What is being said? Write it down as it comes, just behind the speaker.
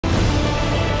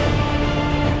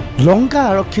লংকা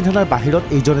আৰক্ষী থানাৰ বাহিৰত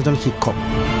এইজন এজন শিক্ষক।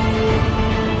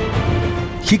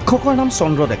 শিক্ষকৰ নাম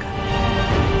চন্দ্ৰ ডেকা।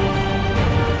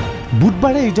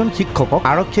 বুধবাৰে এইজন শিক্ষকক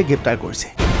আৰক্ষীয়ে গ্ৰেপ্তাৰ কৰিছে।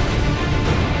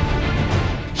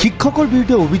 শিক্ষকৰ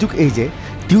বিৰুদ্ধে অভিযোগ এই যে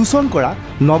টিউচন কৰা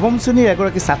নৱম শ্ৰেণীৰ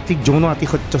এগৰাকী ছাত্ৰীক যৌন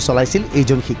আতিশয্য চলাইছিল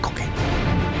এইজন শিক্ষকে।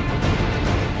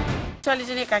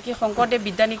 ছোৱালীজনী কাকি শংকৰদেৱ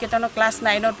বিদ্যানিকেতনৰ ক্লাছ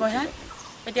 9ত পঢ়ে।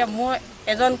 এতিয়া মই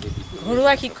এজন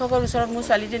ঘৰুৱা শিক্ষকৰ ওচৰত মোৰ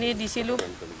ছোৱালীজনী দিছিলোঁ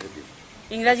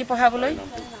ইংৰাজী পঢ়াবলৈ।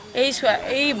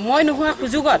 এই মই নোহোৱা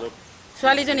সুযোগত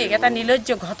ছোৱালীজনীক এটা নিৰ্লজ্জ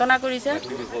ঘটনা কৰিছে।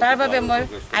 তাৰ বাবে মই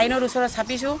আইনৰ ওচৰত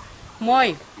চাপিছোঁ। মই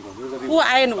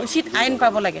উচিত আইন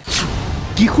পাব লাগে।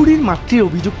 কিশোৰীৰ মাতৃৰ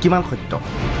অভিযোগ কিমান সত্য?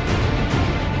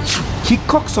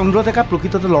 শিক্ষক চন্দ্ৰ ডেকা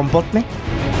প্ৰকৃততে লম্পট নে?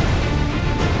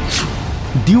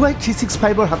 DY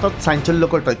 365ৰ হাতত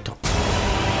চাঞ্চল্যকৰ তথ্য।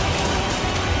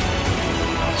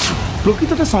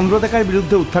 প্ৰকৃততে চন্দ্ৰ ডেকাৰ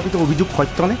বিৰুদ্ধে উত্থাপিত অভিযোগ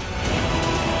সত্যনে?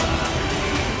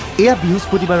 এয়া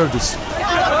বৃহস্পতিবাৰৰ দৃশ্য।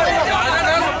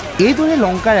 এইদৰে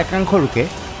লংকাৰ একাংশ লোকে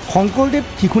শংকৰদেৱ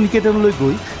শিশু নিকেতনলৈ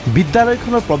গৈ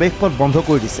বিদ্যালয়খনৰ প্ৰৱেশ পথ বন্ধ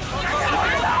কৰি দিছে।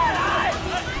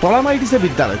 তলা মাৰি দিছে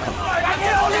বিদ্যালয়খন।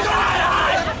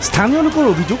 স্থানীয় লোকৰ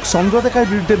অভিযোগ চন্দ্ৰ ডেকাৰ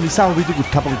বিৰুদ্ধে মিছা অভিযোগ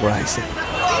উত্থাপন কৰা হৈছে।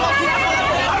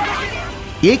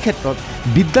 এই ক্ষেত্ৰত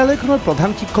বিদ্যালয়খনৰ প্ৰধান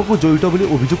শিক্ষকো জড়িত বুলি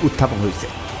অভিযোগ উত্থাপন হৈছে।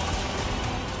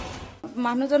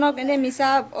 মানুহজনক এনে মিছা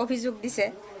অভিযোগ দিছে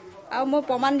আৰু মই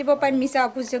প্ৰমাণ দিব পাৰিম মিছা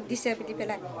অভিযোগ দিছে বুলি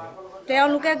পেলাই।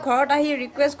 তেওঁলোকে ঘৰত আহি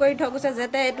ৰিকুৱেষ্ট কৰি থৈ গৈছে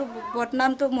যাতে এইটো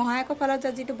বদনামটো মহায়কৰ ফালত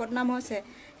যিটো বদনাম হৈছে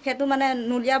সেইটো মানে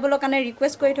নুলিয়াবলৈ কাৰণে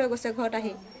ৰিকুৱেষ্ট কৰি থৈ গৈছে ঘৰত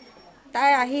আহি।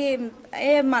 তাই আহি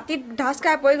এই মাটিত ঢাচ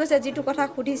খাই পৰি গৈছে যিটো কথা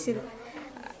সুধিছিল।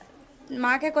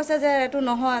 মাকে কৈছে যে এইটো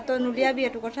নহয়, তই নুলিয়াবি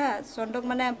এইটো কথা। চন্দ্ৰক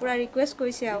মানে পূৰা ৰিকুৱেষ্ট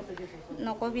কৰিছে আৰু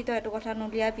নকবি তই এইটো কথা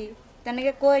নুলিয়াবি।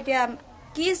 তেনেকৈ কৈ এতিয়া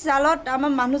কি জালত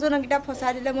আমাৰ মানুহজনক এতিয়া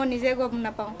ফচাই দিলে মই নিজে গম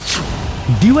নাপাওঁ।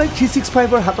 DY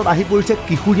 365ৰ হাতত আহি পৰিছে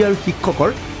কিশোৰী আৰু শিক্ষকৰ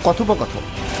কথোপকথন।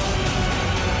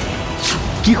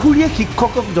 কিশোৰীয়ে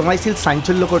শিক্ষকক জনাইছিল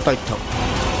চাঞ্চল্যকৰ তথ্য।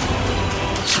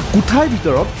 কোঠাৰ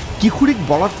ভিতৰত কিশোৰীক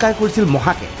বলৎকাৰ কৰিছিল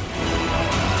মহাকে।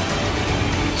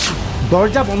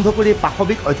 দৰ্জা বন্ধ কৰি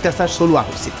পাশবিক অত্যাচাৰ চলোৱা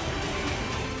হৈছিল।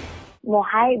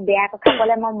 মহাই বেয়া কথা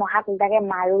ক'লে মই মহাক উল্টাকে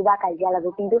মাৰো বা কাজিয়া লাগো,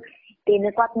 কিন্তু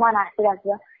তেনেকুৱাত মই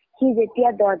নাছিলো। সি যেতিয়া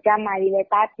দৰ্জা মাৰিলে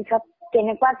তাৰ পিছত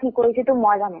কেনেকুৱা কি কৰিছেতো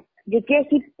মই জানো। যেতিয়া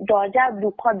সি দৰ্জা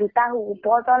দুটা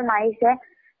ওপৰতল মাৰিছে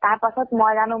তাৰ পাছত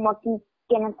মই জানো মই কি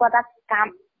কেনেকুৱা এটা কাম।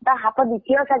 তাৰ হাতত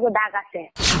এতিয়াও চাগে দাগ আছে।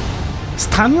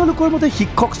 স্থানীয় লোকৰ মতে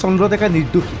শিক্ষক চন্দ্ৰ ডেকা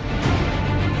নিৰ্দোষী।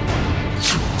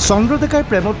 চন্দ্ৰ ডেকাৰ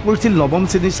প্ৰেমত পৰিছিল নৱম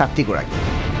শ্ৰেণীৰ ছাত্ৰীগৰাকী।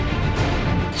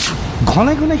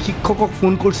 ঘনে ঘনে শিক্ষকক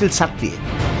ফোন কৰিছিল ছাত্ৰীয়ে।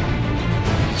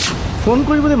 ফোন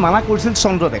কৰিবলৈ মানা কৰিছিল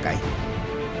চন্দ্ৰ ডেকাই।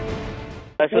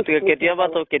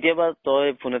 কেতিয়াবা তই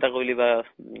ফোন এটা কৰিলি বা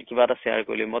কিবা এটা শ্বেয়াৰ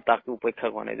কৰিলি, মই তাক উপেক্ষা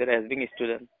কৰা নাই যে এজ বিং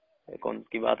ষ্টুডেণ্ট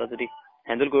কিবা এটা যদি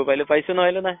হেণ্ডেল কৰিব পাৰিলে পাইছো,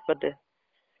 নহ'লে নাই বাদ দে।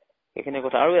 সেইখিনি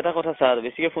কথা। আৰু এটা কথা চা,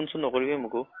 বেছিকে ফোন চোন নকৰিবি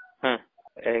মোকো হা।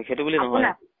 সেইটো বুলি নহয়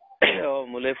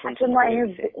মোলে ফোন চোন মই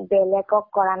বেলেগক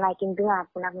কৰা নাই, কিন্তু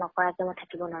আপোনাক নকৰাকে মই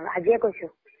থাকিব নোৱাৰো। আজিয়ে কৈছো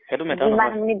ইমান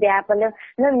আপুনি বেয়া পালে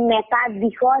মেটাৰ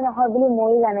বিষয় নহয় বুলি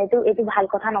ময়ো জানো। এইটো ভাল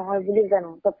কথা নহয় বুলি জানো,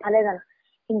 চবফালে জানো,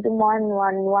 কিন্তু মই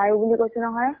নোৱাৰো বুলি কৈছো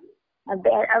নহয়।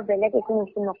 আৰু বেলেগ একো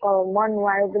নকৰো, মই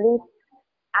নোৱাৰো বুলি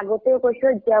আগতেও কৈছো,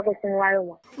 এতিয়াও কৈছো নোৱাৰো।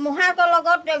 মই মহায়কৰ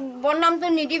লগত বদনামটো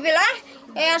নিদি পেলাই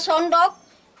চন্দ্ৰক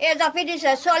জাপি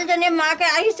দিছে। ছোৱালীজনীৰ মাকে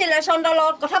আহিছিলে চন্দ্ৰৰ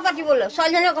লগত কথা পাতিবলৈ।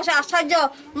 ছোৱালীজনীয়ে কৈছে আচাৰ্য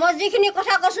মই যিখিনি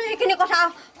কথা কৈছো সেইখিনি কথা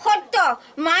সত্য,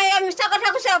 মায়ে মিছা কথা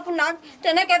কৈছে আপোনাক।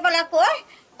 তেনেকৈ পেলাই কৈ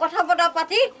কথা বতৰা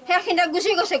পাতি সেইখিনিতে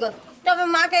গুচি গৈছেগৈ। তাৰপৰা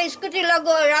মাকে স্কুটি লৈ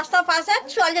গৈ ৰাস্তা পাইছে।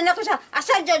 ছোৱালীজনীয়ে কৈছে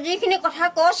আচাৰ্য যিখিনি কথা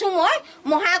কৈছো মই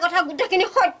মহাৰ কথা গোটেইখিনি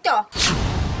সত্য।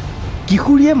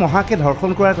 কিশোৰীয়ে মহাকে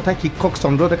ধৰ্ষণ কৰাৰ কথা শিক্ষক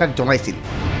চন্দ্ৰ ডেকাক জনাইছিল।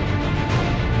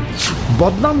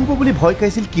 বদনাম হ'ব বুলি ভয়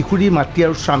খাইছিল কিশোৰীৰ মাতৃ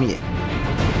আৰু স্বামীয়ে।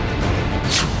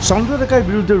 চন্দ্ৰ ডেকাৰ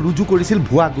বিৰুদ্ধে ৰুজু কৰিছিল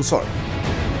ভুৱা গোচৰ।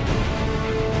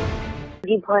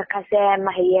 ভয় খাইছে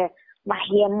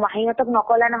মাহীহঁতক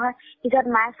নকলে নহয়, পিছত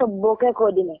মায়ে চবকে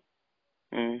কৈ দিলে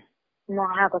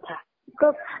মহাৰ কথা।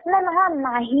 নহয়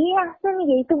মাহীয়ে আছে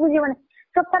নেকি এইটো বুজি মানে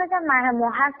চব পালে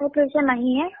মহা চব লৈছে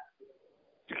মাহীয়ে।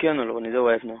 কিয় নল'ব, নিজৰ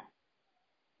ৱাইফ ন।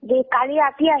 কালি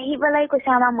ৰাতি আহি পেলাই কৈছে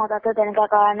আমাৰ মতাটো তেনেকুৱা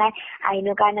কৰা নাই,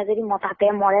 আইনৰ কাৰণে যদি মতাতে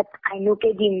মৰে আইনকে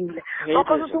দিম বোলে।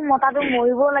 অকলতো মতাটো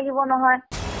মৰিব লাগিব নহয়।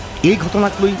 এই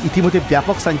ঘটনাক লৈ ইতিমধ্যে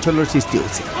ব্যাপক চাঞ্চল্যৰ সৃষ্টি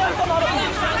হৈছে।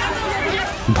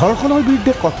 ধৰ্ষণৰ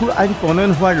বিৰুদ্ধে কঠোৰ আইন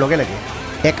প্ৰণয়ন হোৱাৰ লগে লগে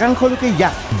একাংশ লোকে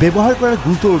ইয়াক ব্যৱহাৰ কৰাৰ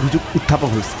গুৰুতৰ অভিযোগ উত্থাপন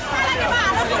হৈছে।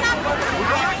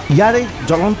 ইয়াৰে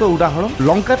জ্বলন্ত উদাহৰণ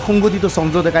লংকাত সংঘটিত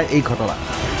চন্দ্ৰ ডেকাৰ এই ঘটনা।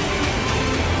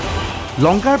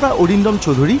 লংকাৰ পৰা অৰিন্দম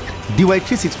চৌধুৰী, DY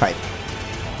 365।